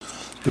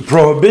The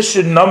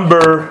prohibition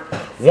number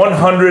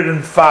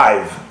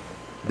 105.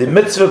 The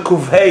mitzvah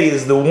kuvhei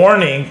is the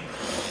warning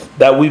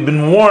that we've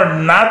been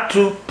warned not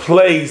to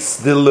place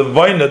the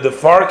levaina, the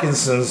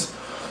frankincense,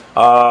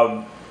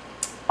 on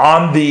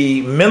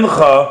the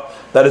mincha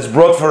that is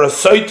brought for a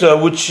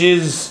soita, which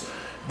is,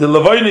 the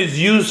levaina is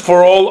used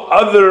for all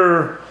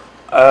other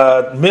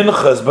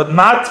minchas, but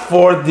not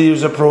for,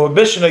 there's a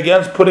prohibition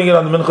against putting it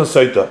on the mincha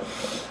soita.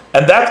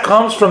 And that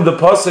comes from the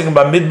pasuk in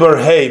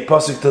Bamidbar Hey,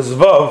 pasuk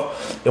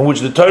Tezvav, in which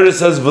the Torah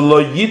says,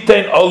 "V'lo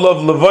yitein olav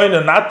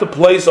levaina," not to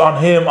place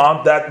on him,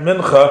 on that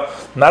mincha,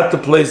 not to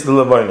place the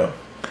levaina.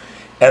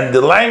 And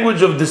the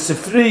language of the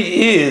Sifri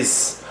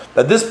is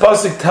that this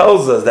pasuk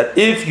tells us that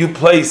if you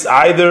place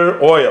either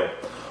oil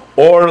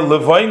or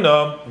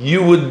levaina,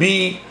 you would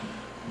be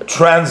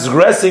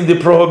transgressing the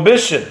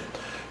prohibition,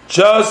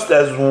 just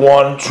as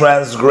one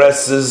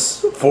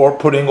transgresses for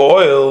putting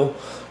oil.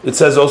 It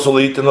says also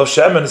Leitin of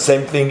Shemen,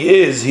 same thing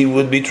is, he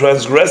would be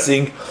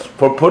transgressing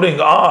for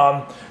putting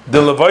on the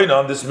levaina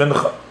on this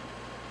mincha.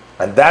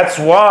 And that's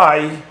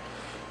why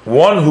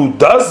one who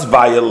does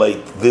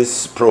violate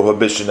this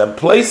prohibition and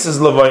places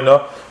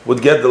levaina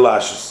would get the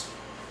lashes.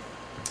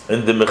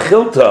 In the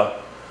Mechilta,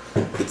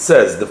 it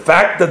says, the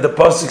fact that the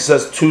pasuk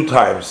says two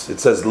times,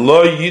 it says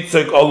Lo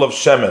yitzek olav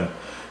shemen,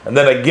 and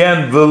then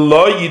again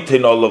V'lo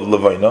yitin olav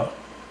levaina,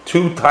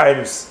 two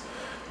times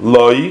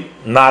Loi,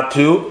 not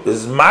to,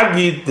 is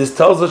magid. This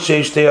tells us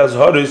sheishtei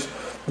azharis.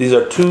 These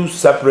are two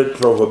separate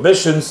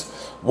prohibitions.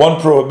 One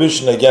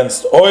prohibition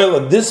against oil,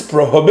 and this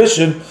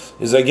prohibition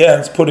is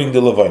against putting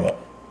the levaina.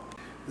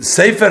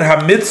 Sefer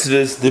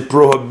HaMitzvahs, the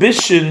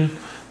prohibition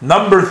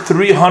number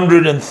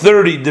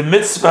 330, the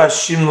mitzvah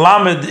Shim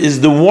Lamed, is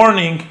the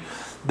warning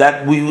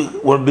that we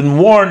have been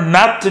warned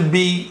not to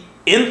be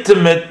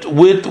intimate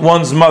with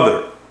one's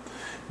mother.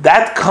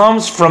 That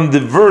comes from the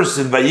verse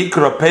in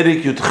Vayikra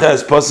Perek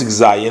Yudches Pasuk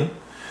Zayin,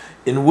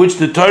 in which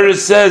the Torah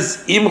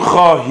says,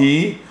 "Imcha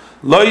hi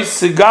lo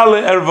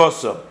yisegale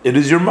ervasa." It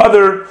is your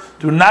mother,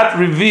 do not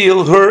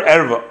reveal her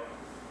erva.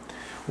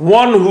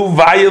 One who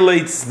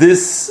violates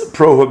this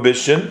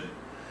prohibition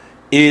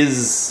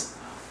is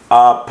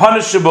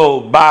punishable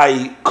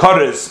by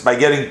koris, by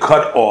getting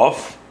cut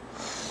off.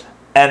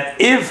 And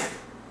if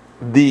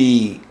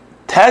the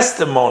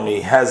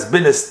testimony has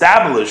been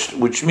established,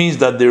 which means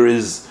that there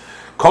is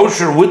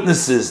kosher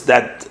witnesses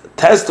that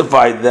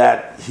testify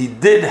that he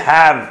did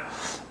have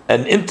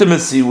an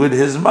intimacy with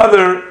his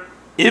mother,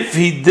 if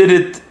he did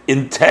it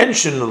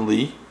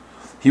intentionally,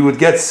 he would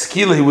get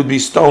skila, he would be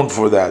stoned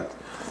for that.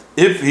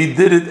 If he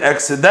did it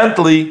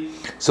accidentally,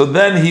 so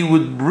then he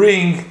would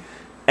bring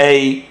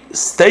a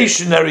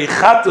stationary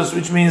chatos,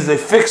 which means a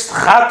fixed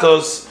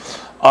chatos,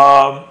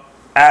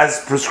 as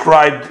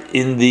prescribed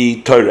in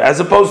the Torah, as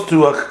opposed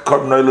to a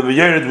korban oil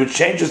v'yered, which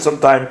changes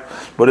sometime.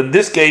 But in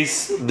this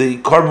case, the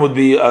korban would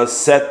be a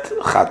set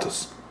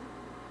chatos.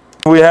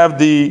 We have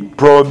the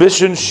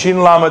prohibition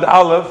Shin Lamed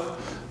Aleph,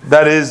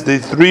 that is the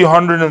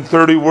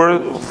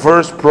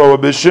 331st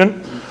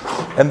prohibition,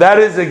 and that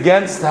is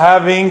against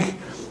having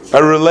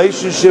a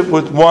relationship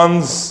with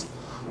one's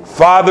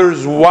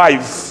father's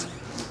wife.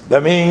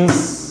 That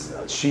means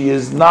she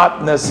is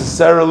not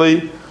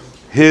necessarily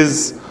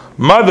his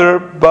mother,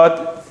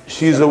 but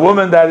she's a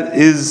woman that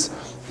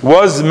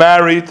was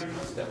married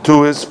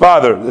to his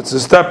father. It's a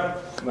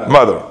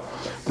stepmother.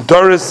 The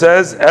Torah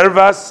says,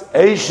 "Ervas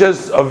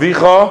eishes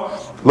avicha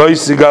lo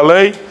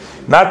yisigale,"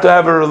 not to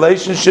have a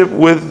relationship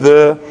with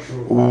the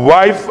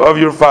wife of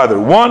your father.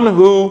 One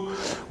who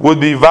would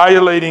be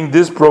violating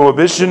this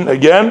prohibition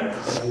again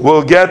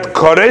will get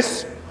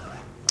kores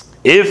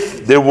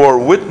if there were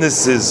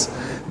witnesses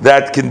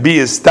that can be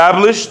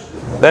established.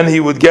 Then he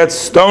would get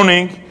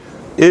stoning.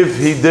 If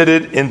he did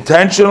it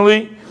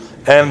intentionally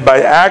and by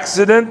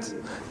accident,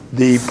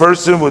 the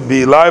person would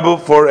be liable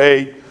for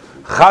a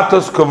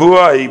chatos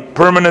kavua, a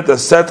permanent, a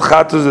set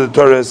chatos, the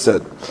Torah has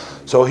said.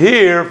 So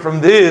here,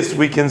 from this,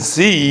 we can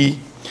see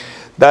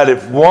that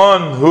if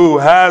one who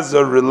has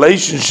a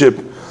relationship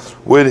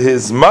with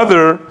his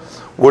mother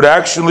would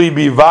actually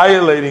be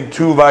violating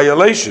two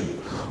violations.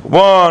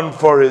 One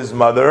for his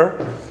mother,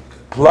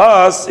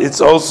 plus it's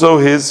also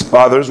his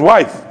father's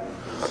wife.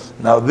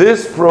 Now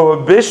this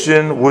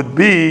prohibition would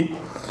be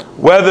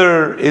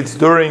whether it's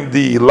during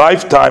the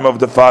lifetime of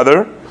the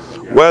father,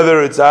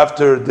 whether it's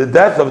after the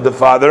death of the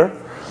father,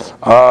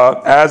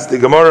 as the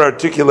Gemara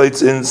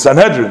articulates in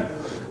Sanhedrin.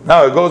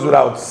 Now it goes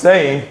without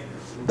saying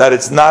that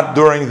it's not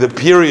during the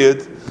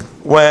period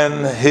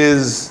when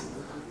this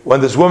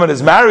woman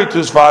is married to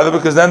his father,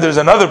 because then there's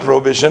another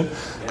prohibition,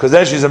 because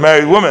then she's a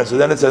married woman, so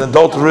then it's an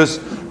adulterous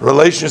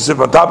relationship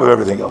on top of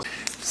everything else.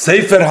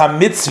 Sefer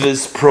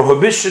HaMitzvahs,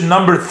 prohibition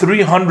number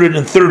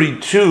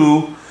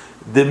 332,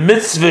 the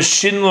mitzvah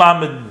Shin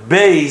Lamed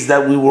Beis,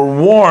 that we were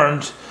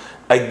warned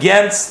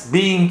against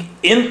being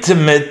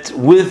intimate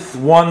with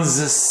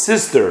one's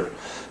sister.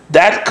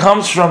 That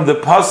comes from the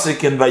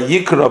pasuk in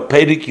Vayikra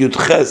Perek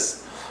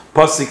Yudches,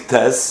 pasuk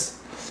Tes,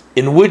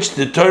 in which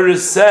the Torah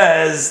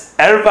says,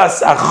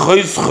 "Ervas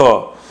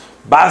achoischa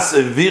bas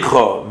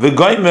evicha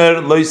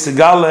v'goymer lo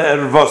yisegale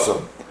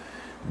ervasa."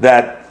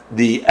 that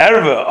the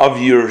erva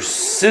of your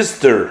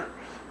sister,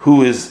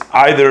 who is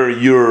either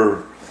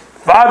your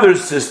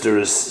father's sister,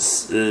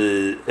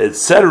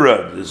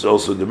 etc., is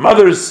also the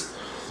mother's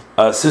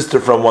sister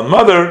from one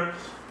mother,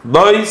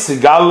 Loi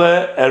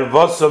sigale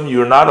ervosam,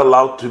 you're not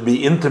allowed to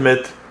be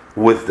intimate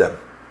with them.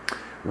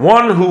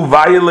 One who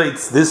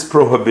violates this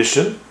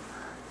prohibition,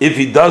 if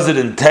he does it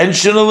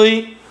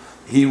intentionally,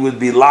 he would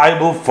be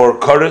liable for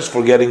kodesh,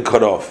 for getting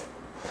cut off.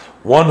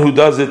 One who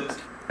does it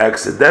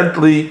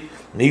accidentally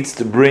needs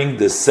to bring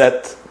the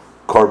set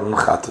korban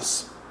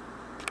chatos.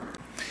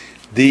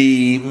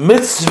 The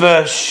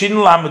mitzvah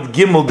Shin Lamed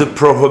Gimel, the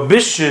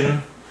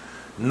prohibition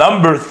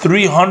number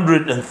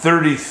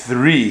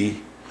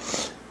 333,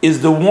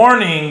 is the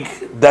warning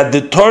that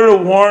the Torah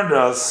warned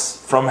us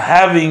from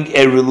having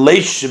a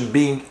relation,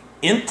 being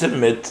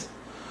intimate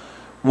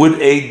with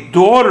a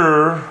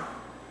daughter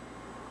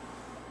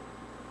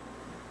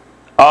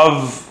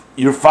of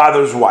your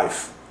father's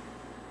wife,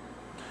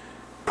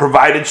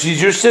 provided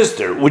she's your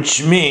sister,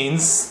 which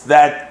means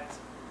that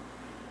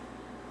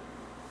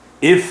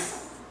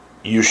if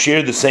you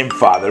share the same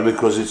father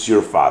because it's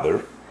your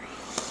father,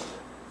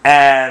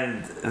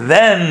 and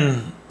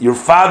then your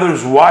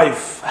father's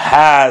wife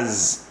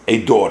has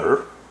a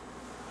daughter,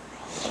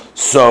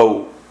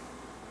 so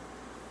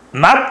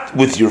not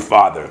with your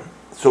father,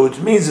 so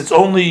it means it's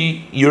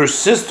only your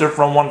sister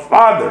from one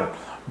father,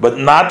 but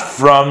not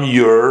from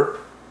your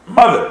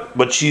mother,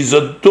 but she's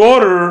a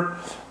daughter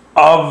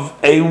of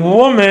a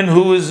woman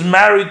who is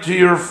married to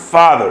your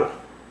father.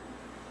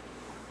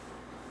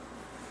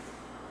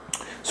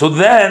 So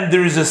then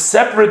there is a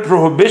separate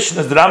prohibition,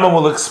 as the Rambam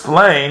will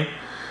explain,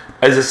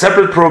 as a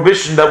separate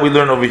prohibition that we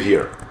learn over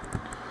here.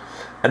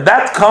 And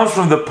that comes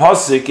from the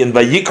Pasuk in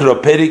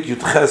Vayikra Perik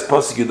Yudches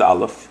Pasuk Yud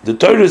Aleph. The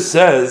Torah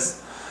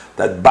says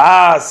that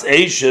Bas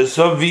Eishes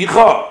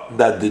Avicha,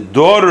 that the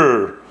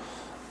daughter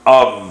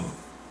of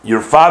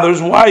your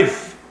father's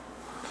wife,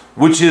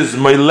 which is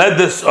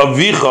Meiledes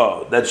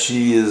Avicha, that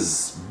she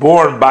is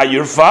born by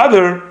your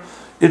father,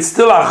 it's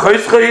still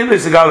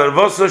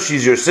a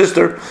she's your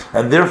sister,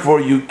 and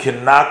therefore you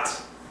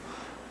cannot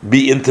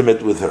be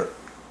intimate with her.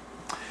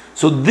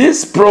 So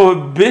this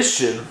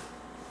prohibition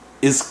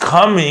is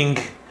coming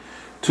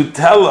to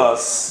tell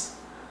us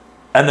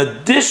an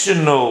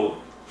additional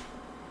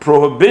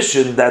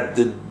prohibition that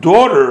the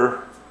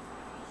daughter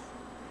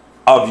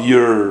of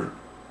your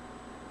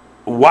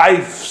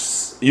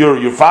wife's,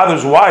 your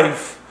father's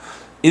wife,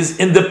 is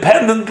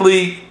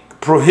independently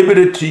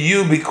prohibited to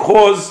you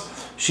because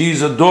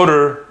she's a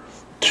daughter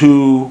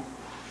to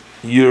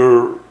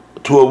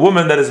a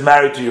woman that is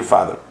married to your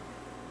father.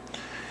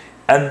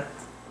 And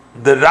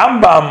the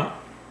Rambam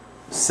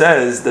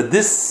says that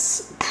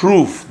this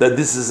proof that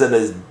this is an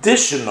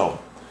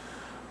additional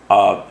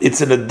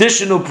it's an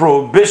additional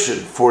prohibition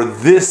for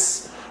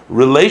this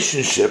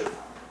relationship,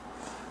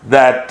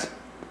 that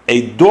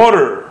a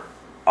daughter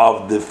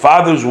of the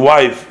father's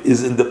wife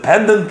is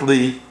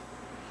independently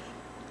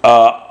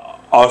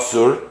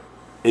asur,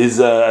 is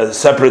a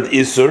separate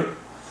isur,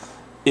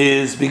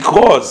 is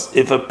because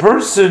if a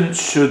person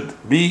should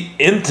be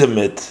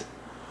intimate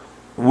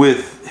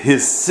with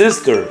his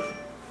sister,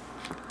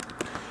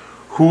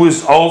 who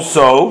is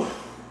also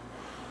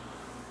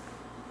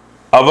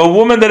of a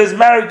woman that is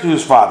married to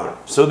his father,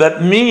 so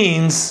that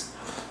means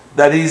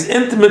that he's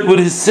intimate with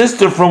his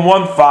sister from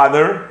one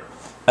father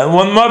and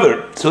one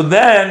mother. So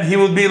then he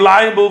would be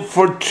liable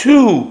for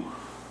two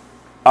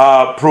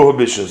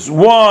prohibitions.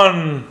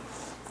 One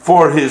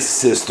for his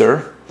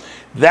sister,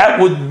 that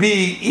would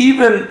be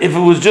even if it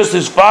was just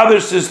his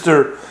father's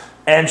sister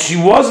and she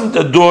wasn't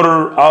a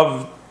daughter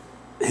of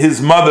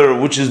his mother,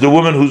 which is the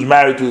woman who's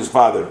married to his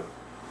father.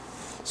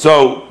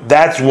 So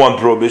that's one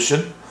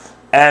prohibition.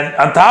 And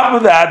on top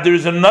of that,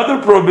 there's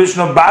another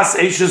prohibition of Bas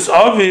Eishes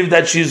Aviv,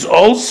 that she's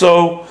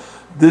also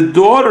the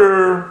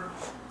daughter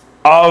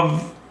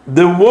of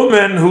the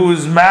woman who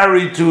is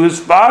married to his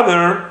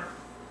father.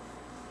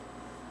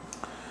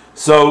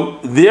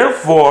 So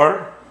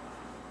therefore,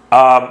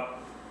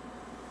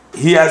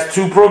 he has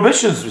two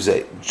prohibitions, we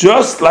say.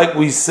 Just like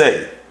we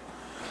say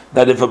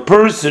that if a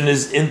person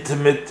is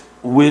intimate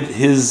with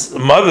his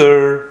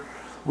mother,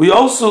 we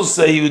also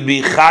say he would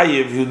be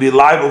chayiv, he would be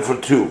liable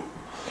for two.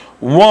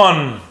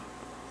 One,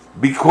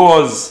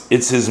 because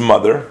it's his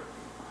mother.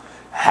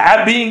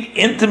 Being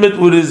intimate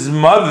with his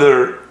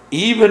mother,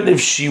 even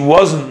if she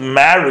wasn't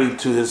married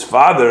to his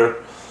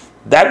father,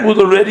 that would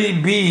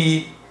already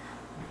be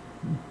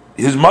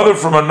his mother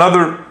from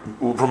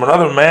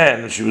another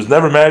man. She was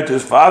never married to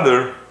his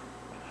father,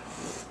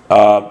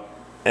 and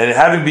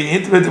having been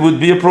intimate would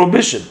be a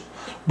prohibition.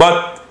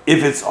 But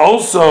if it's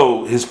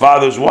also his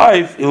father's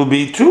wife, it will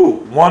be two.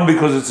 One,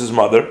 because it's his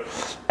mother,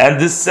 and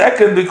the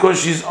second,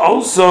 because she's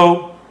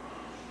also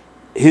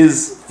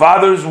his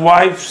father's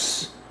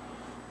wife's,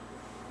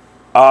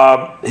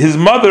 his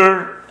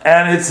mother,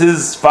 and it's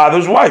his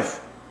father's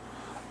wife,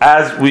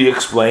 as we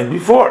explained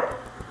before.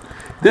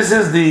 This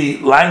is the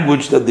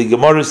language that the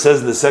Gemara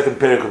says in the second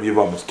parak of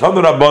Yevamos.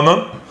 Tanu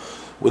Rabbanon,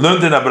 we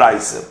learned in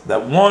Abraisa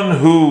that one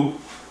who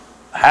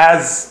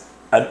has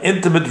an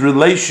intimate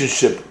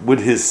relationship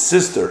with his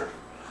sister,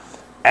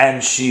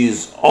 and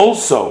she's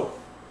also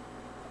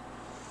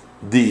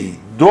the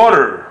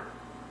daughter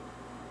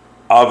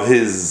of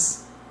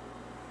his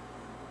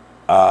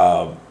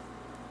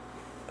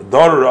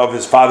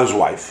father's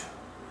wife,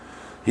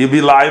 he'll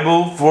be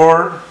liable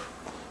for,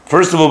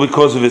 first of all,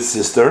 because of his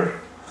sister,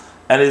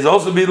 and he's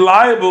also be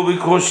liable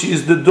because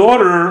she's the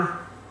daughter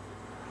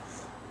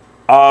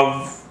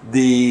of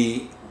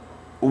the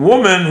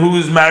woman who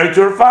is married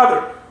to her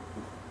father.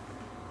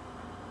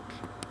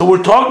 So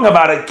we're talking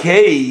about a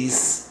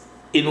case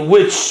in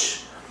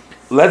which,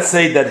 let's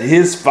say that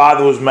his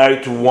father was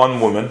married to one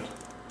woman,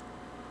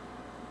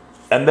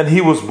 and then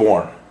he was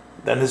born.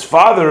 Then his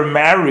father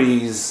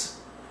marries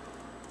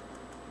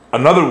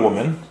another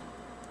woman,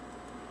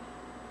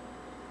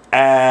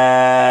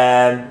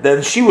 and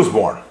then she was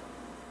born.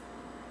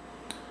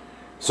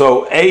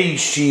 So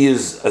she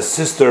is a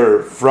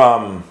sister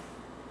from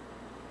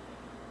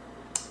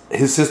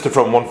his sister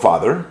from one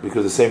father,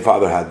 because the same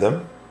father had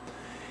them,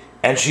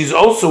 and she's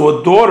also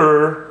a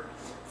daughter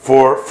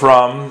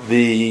from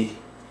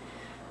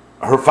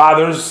her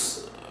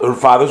father's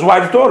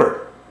wife's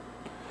daughter.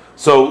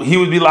 So he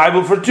would be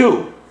liable for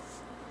two.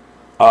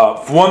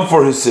 One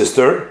for his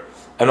sister,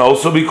 and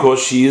also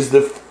because she is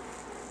he's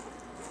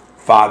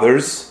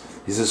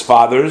his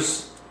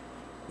father's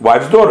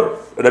wife's daughter.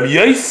 Rabbi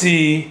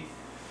Yossi,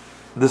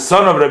 the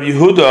son of Rabbi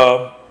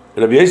Yehuda,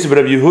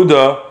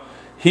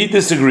 he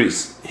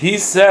disagrees. He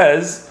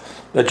says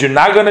that you're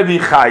not going to be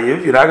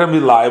chayiv, you're not going to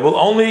be liable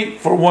only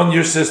for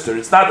your sister.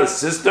 It's not a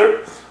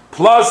sister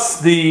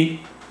plus the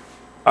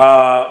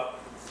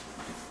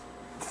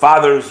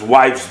father's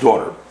wife's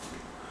daughter.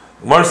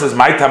 The Gemara says,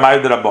 "My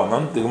tamayv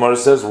d'Rabbanan." The Gemara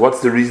says,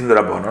 "What's the reason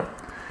d'Rabbanan?"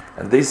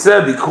 And they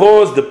said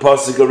because the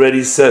pasuk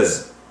already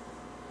says,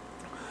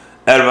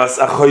 "Ervas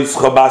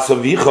achoischa bas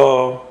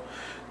avicha,"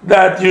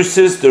 that your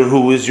sister,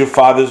 who is your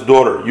father's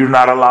daughter, you're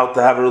not allowed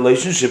to have a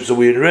relationship. So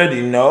we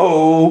already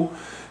know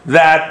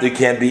that you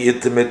can't be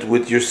intimate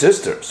with your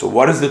sister. So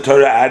what is the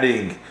Torah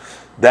adding?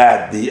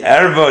 That the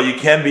erva, you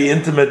can't be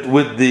intimate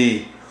with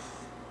the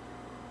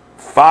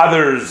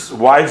father's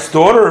wife's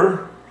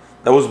daughter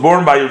that was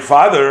born by your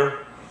father.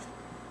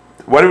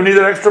 Why do we need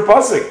an extra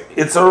pasuk?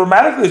 It's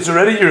automatically, it's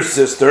already your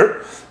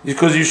sister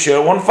because you share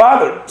one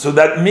father. So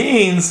that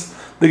means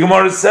the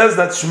Gemara says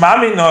that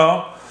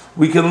Shmamina,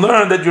 we can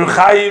learn that you're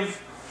chayiv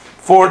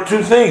for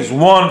two things.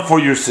 One, for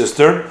your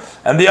sister,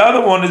 and the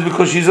other one is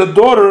because she's a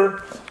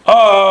daughter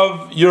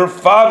of your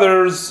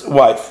father's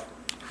wife.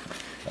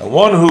 And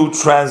one who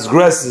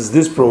transgresses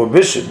this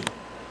prohibition,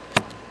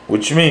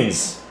 which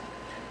means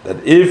that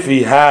if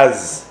he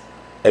has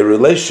a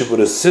relationship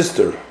with a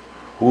sister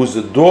who is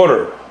a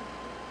daughter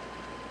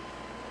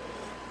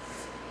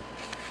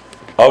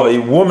of a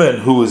woman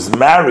who is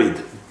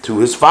married to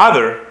his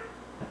father,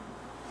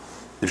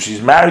 if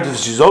she's married,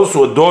 she's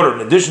also a daughter.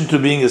 In addition to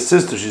being a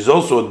sister, she's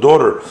also a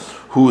daughter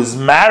who is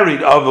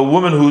married of a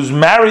woman who's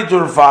married to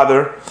her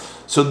father.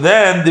 So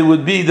then there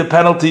would be the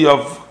penalty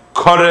of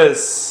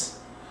kores,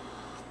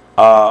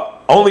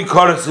 only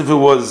kores if it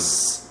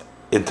was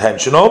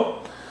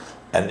intentional,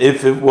 and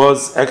if it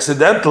was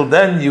accidental,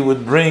 then you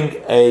would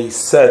bring a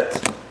set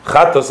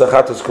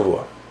chatos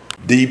kavua.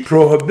 The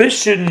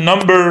prohibition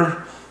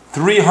number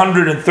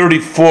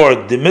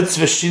 334, the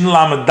mitzvah shin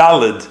lamed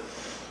daled,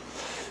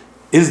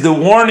 is the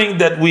warning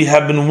that we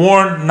have been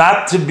warned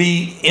not to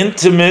be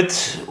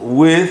intimate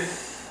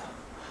with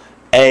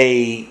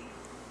a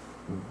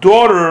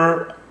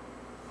daughter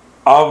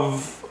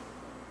of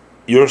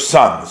your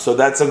son. So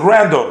that's a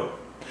granddaughter.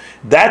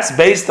 That's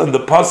based on the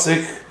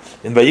pasuk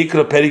in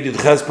Vayikra Perik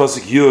Yud Ches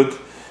pasuk Yud,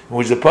 in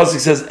which the pasuk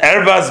says,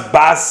 "Ervas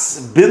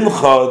bas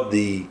bincha,"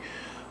 the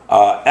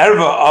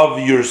erva of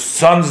your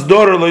son's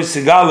daughter, lo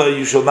sigala,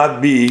 you shall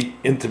not be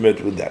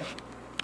intimate with them.